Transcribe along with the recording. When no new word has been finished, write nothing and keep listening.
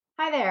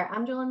Hi there,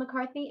 I'm Jolene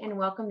McCarthy, and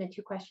welcome to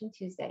Two Question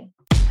Tuesday.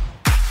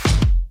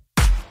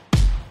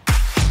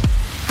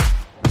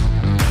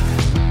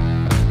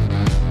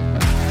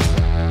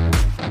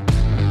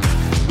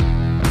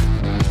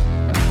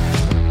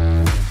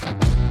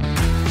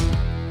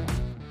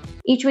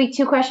 Each week,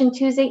 Two Question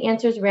Tuesday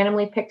answers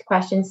randomly picked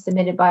questions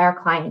submitted by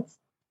our clients.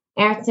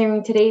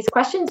 Answering today's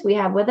questions, we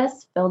have with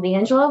us Phil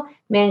D'Angelo,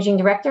 Managing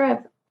Director of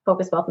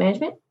Focus Wealth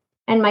Management,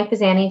 and Mike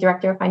Pisani,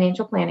 Director of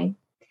Financial Planning.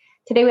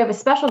 Today, we have a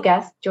special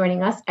guest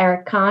joining us,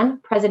 Eric Kahn,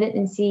 President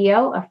and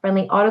CEO of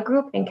Friendly Auto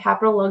Group and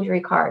Capital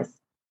Luxury Cars.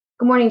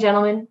 Good morning,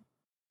 gentlemen.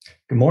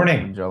 Good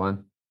morning, Jolene.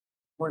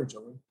 Good morning,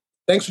 Jolene.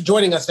 Thanks for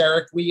joining us,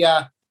 Eric. We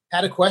had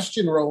a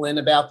question roll in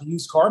about the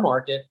used car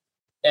market,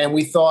 and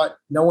we thought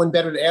no one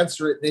better to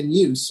answer it than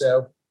you.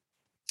 So,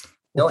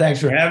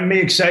 thanks for having me.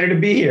 Excited to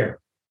be here.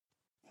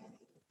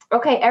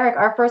 Okay, Eric,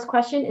 our first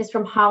question is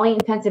from Holly in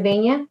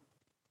Pennsylvania.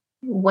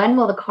 When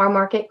will the car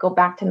market go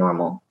back to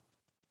normal?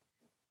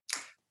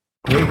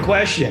 Great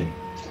question.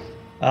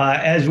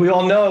 As we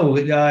all know,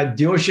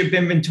 dealership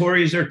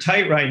inventories are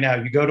tight right now.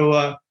 You go to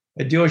a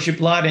dealership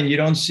lot and you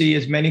don't see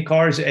as many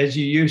cars as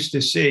you used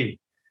to see.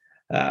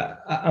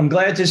 I'm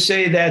glad to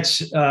say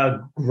that's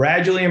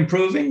gradually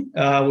improving.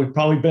 We've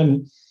probably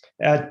been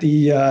at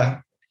the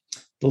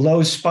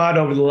low spot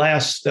over the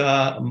last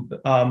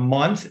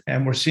month,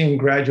 and we're seeing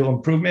gradual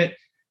improvement.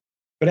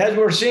 But as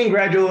we're seeing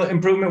gradual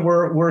improvement,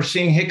 we're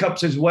seeing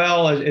hiccups as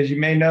well. As you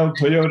may know,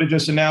 Toyota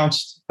just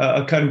announced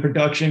a cut in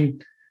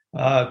production.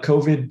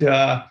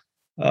 COVID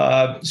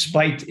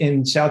spiked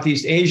in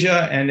Southeast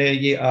Asia, and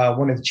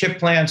one of the chip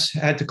plants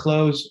had to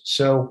close.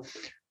 So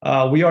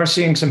we are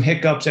seeing some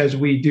hiccups as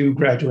we do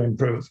gradually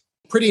improve.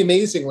 Pretty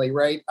amazingly,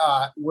 right?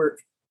 I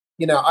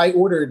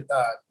ordered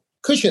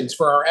cushions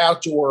for our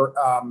outdoor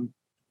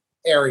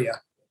area,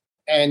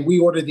 and we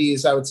ordered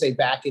these, I would say,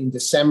 back in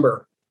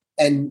December.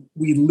 And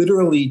we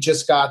literally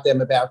just got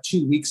them about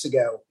 2 weeks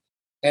ago.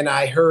 And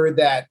I heard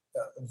that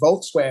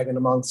Volkswagen,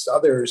 amongst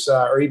others,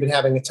 are even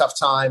having a tough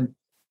time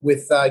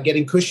with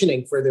getting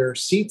cushioning for their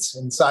seats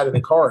inside of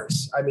the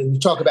cars. I mean, you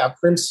talk about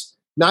crimps,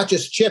 not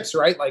just chips,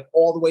 right? Like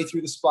all the way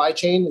through the supply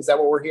chain. Is that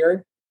what we're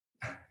hearing?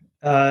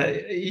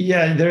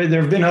 Yeah,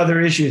 there have been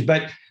other issues.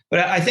 But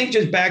I think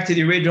just back to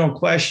the original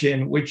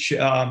question, which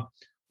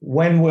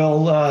when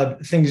will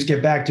things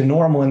get back to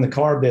normal in the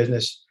car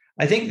business?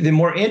 I think the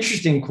more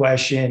interesting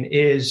question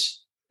is,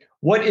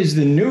 what is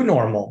the new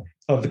normal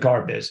of the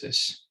car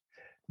business?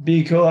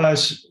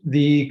 Because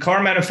the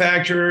car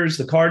manufacturers,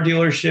 the car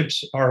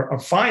dealerships are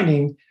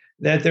finding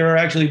that there are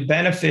actually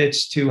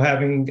benefits to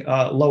having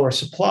lower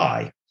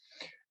supply.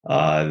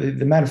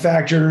 The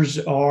manufacturers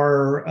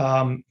are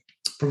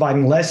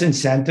providing less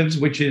incentives,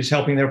 which is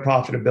helping their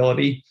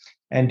profitability,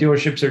 and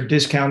dealerships are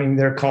discounting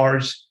their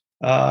cars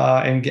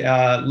and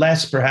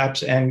less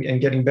perhaps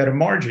and getting better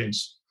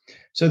margins.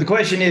 So the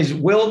question is,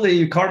 will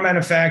the car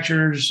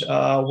manufacturers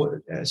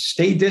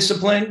stay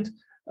disciplined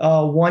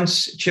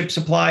once chip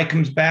supply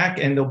comes back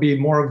and there'll be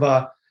more of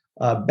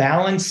a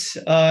balance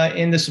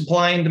in the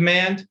supply and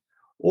demand?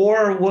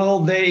 Or will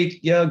they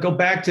go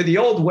back to the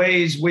old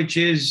ways, which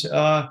is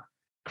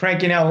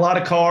cranking out a lot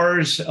of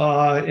cars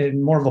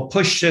in more of a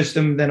push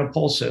system than a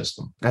pull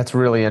system? That's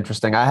really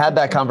interesting. I had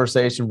that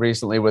conversation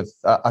recently with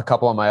a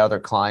couple of my other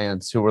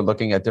clients who were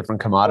looking at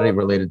different commodity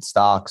related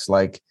stocks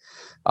like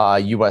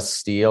U.S.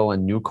 Steel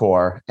and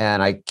Nucor.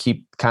 And I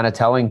keep kind of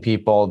telling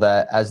people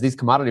that as these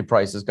commodity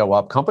prices go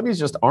up, companies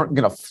just aren't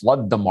going to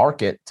flood the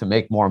market to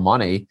make more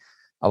money.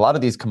 A lot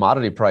of these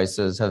commodity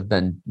prices have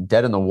been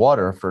dead in the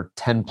water for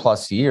 10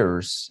 plus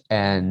years.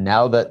 And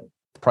now that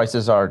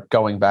prices are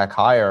going back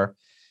higher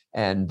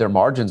and their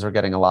margins are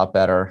getting a lot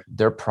better,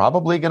 they're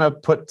probably going to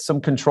put some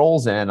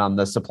controls in on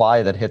the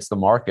supply that hits the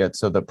market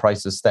so that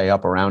prices stay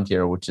up around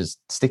here, which is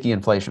sticky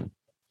inflation.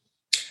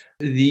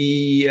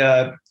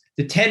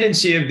 The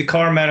tendency of the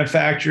car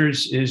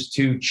manufacturers is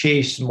to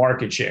chase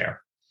market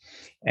share.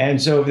 And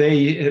so if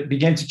they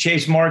begin to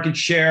chase market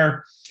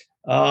share,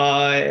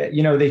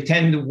 they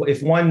tend to,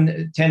 if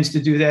one tends to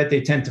do that,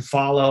 they tend to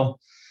follow.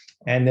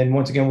 And then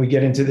once again, we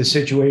get into the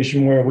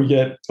situation where we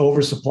get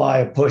oversupply,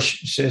 a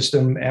push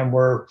system, and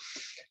we're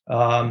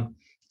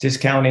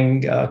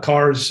discounting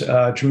cars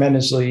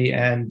tremendously,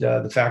 and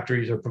the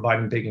factories are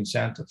providing big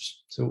incentives.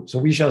 So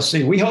we shall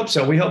see. We hope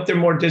so. We hope they're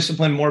more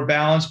disciplined, more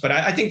balanced. But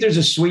I think there's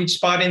a sweet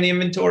spot in the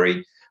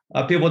inventory.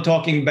 People are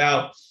talking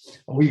about,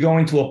 are we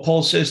going to a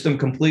pull system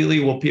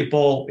completely? Will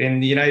people in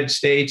the United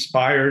States,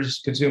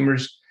 buyers,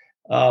 consumers,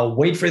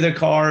 wait for their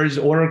cars,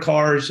 order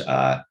cars?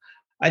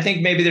 I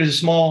think maybe there's a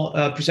small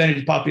percentage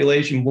of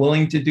population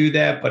willing to do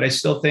that, but I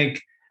still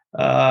think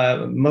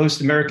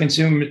most American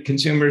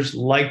consumers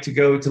like to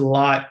go to the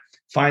lot,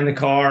 find the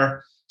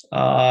car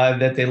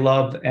that they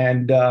love,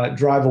 and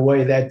drive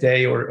away that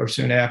day or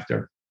soon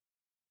after.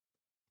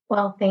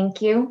 Well,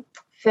 thank you.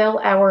 Phil,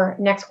 our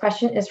next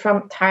question is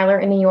from Tyler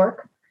in New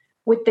York.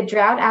 With the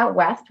drought out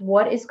west,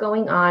 what is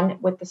going on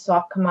with the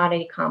soft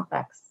commodity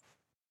complex?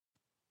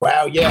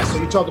 Wow, yeah.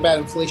 So you talk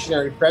about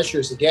inflationary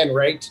pressures again,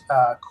 right?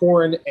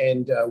 Corn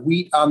and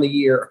wheat on the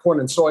year, corn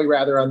and soy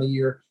rather on the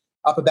year,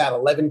 up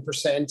about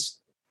 11%.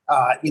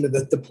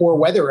 The poor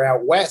weather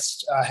out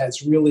west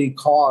has really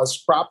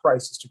caused crop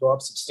prices to go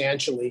up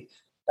substantially.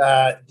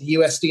 The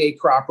USDA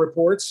crop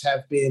reports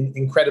have been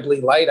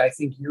incredibly light. I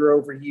think year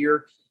over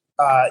year,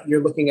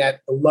 you're looking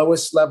at the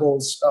lowest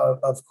levels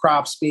of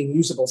crops being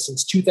usable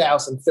since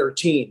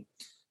 2013.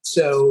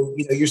 So,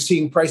 you're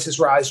seeing prices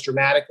rise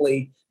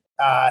dramatically.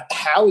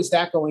 How is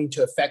that going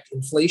to affect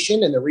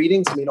inflation and the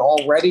readings? I mean,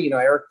 already,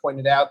 Eric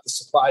pointed out the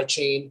supply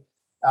chain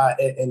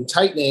and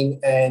tightening,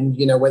 and,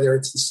 whether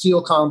it's the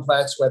steel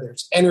complex, whether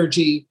it's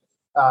energy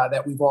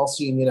that we've all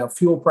seen,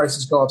 fuel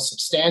prices go up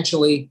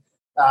substantially.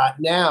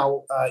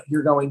 Now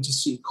you're going to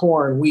see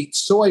corn, wheat,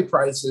 soy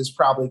prices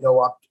probably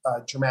go up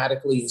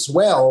dramatically as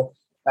well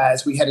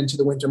as we head into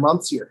the winter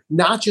months here.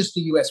 Not just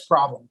the U.S.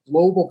 problem,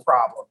 global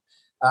problem.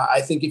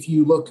 I think if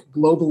you look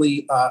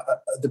globally,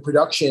 the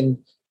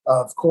production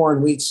of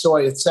corn, wheat,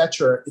 soy, et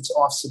cetera, it's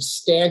off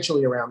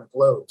substantially around the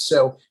globe.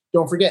 So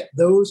don't forget,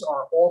 those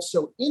are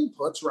also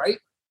inputs, right,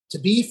 to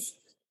beef,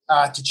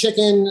 to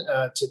chicken,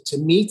 to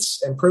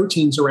meats and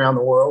proteins around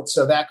the world.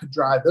 So that could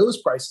drive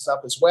those prices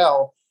up as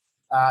well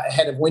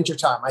ahead of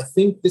wintertime. I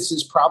think this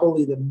is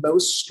probably the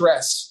most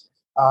stress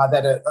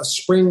that a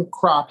spring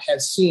crop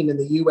has seen in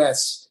the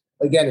U.S.,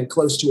 again, in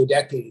close to a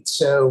decade.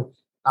 So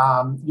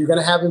you're going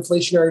to have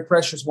inflationary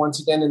pressures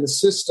once again in the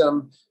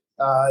system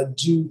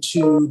due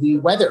to the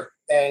weather.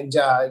 And,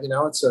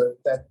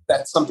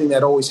 that's something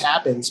that always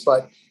happens.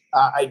 But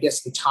I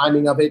guess the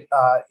timing of it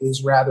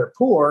is rather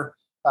poor,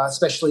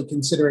 especially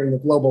considering the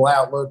global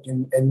outlook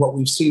and what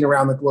we've seen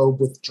around the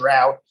globe with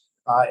drought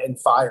and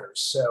fires.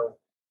 So,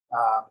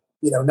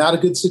 not a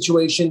good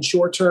situation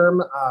short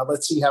term.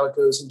 Let's see how it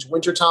goes into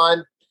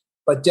wintertime,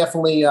 but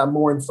definitely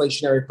more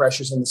inflationary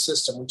pressures in the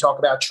system. We talk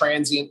about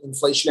transient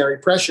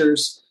inflationary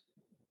pressures.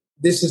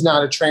 This is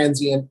not a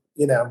transient,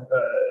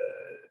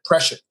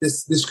 pressure.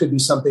 This could be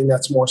something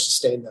that's more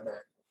sustained than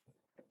that.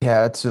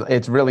 Yeah,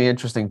 it's really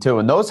interesting too.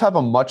 And those have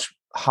a much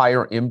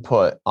higher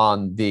input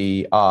on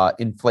the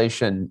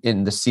inflation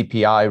in the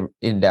CPI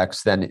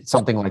index than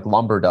something like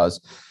lumber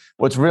does.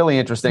 What's really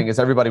interesting is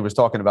everybody was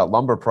talking about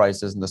lumber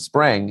prices in the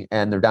spring,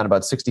 and they're down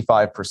about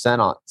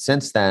 65%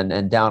 since then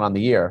and down on the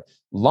year.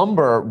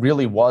 Lumber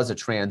really was a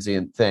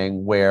transient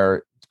thing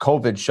where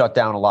COVID shut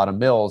down a lot of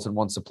mills, and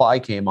once supply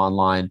came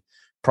online,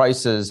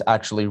 prices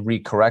actually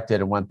recorrected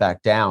and went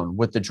back down.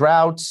 With the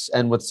droughts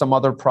and with some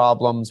other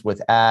problems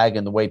with ag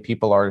and the way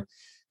people are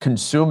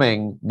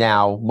consuming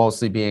now,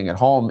 mostly being at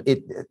home,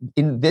 these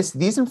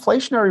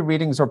inflationary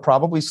readings are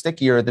probably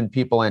stickier than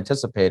people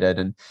anticipated.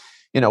 And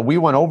we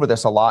went over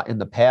this a lot in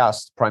the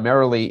past,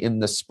 primarily in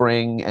the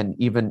spring and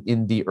even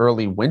in the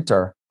early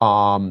winter,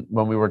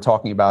 when we were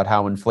talking about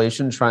how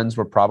inflation trends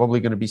were probably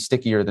going to be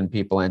stickier than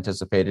people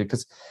anticipated.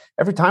 Because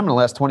every time in the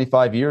last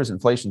 25 years,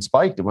 inflation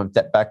spiked, it went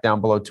back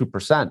down below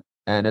 2%.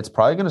 And it's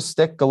probably going to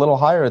stick a little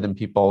higher than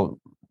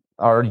people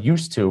are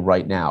used to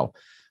right now,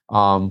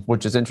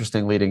 which is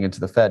interesting leading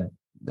into the Fed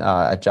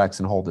at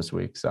Jackson Hole this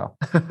week. So,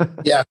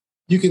 yeah,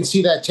 you can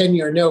see that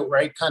 10-year note,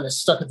 right, kind of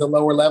stuck at the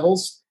lower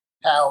levels.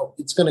 How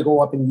it's going to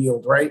go up in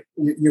yield, right?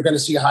 You're going to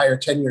see a higher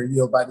 10-year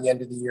yield by the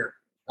end of the year.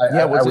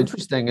 What's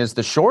interesting is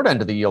the short end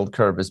of the yield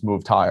curve has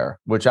moved higher,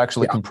 which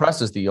actually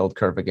compresses the yield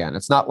curve again.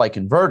 It's not like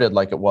inverted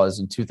like it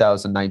was in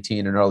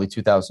 2019 and early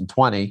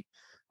 2020,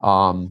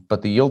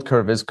 but the yield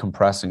curve is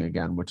compressing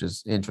again, which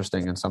is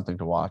interesting and something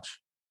to watch.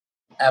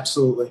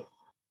 Absolutely.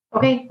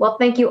 Okay, well,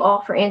 thank you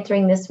all for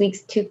answering this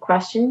week's 2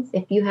 questions.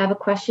 If you have a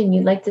question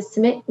you'd like to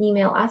submit,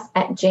 email us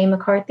at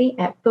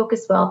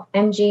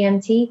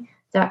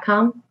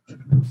jmccarthy@focuswealthmgmt.com.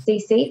 Stay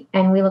safe,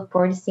 and we look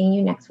forward to seeing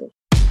you next week.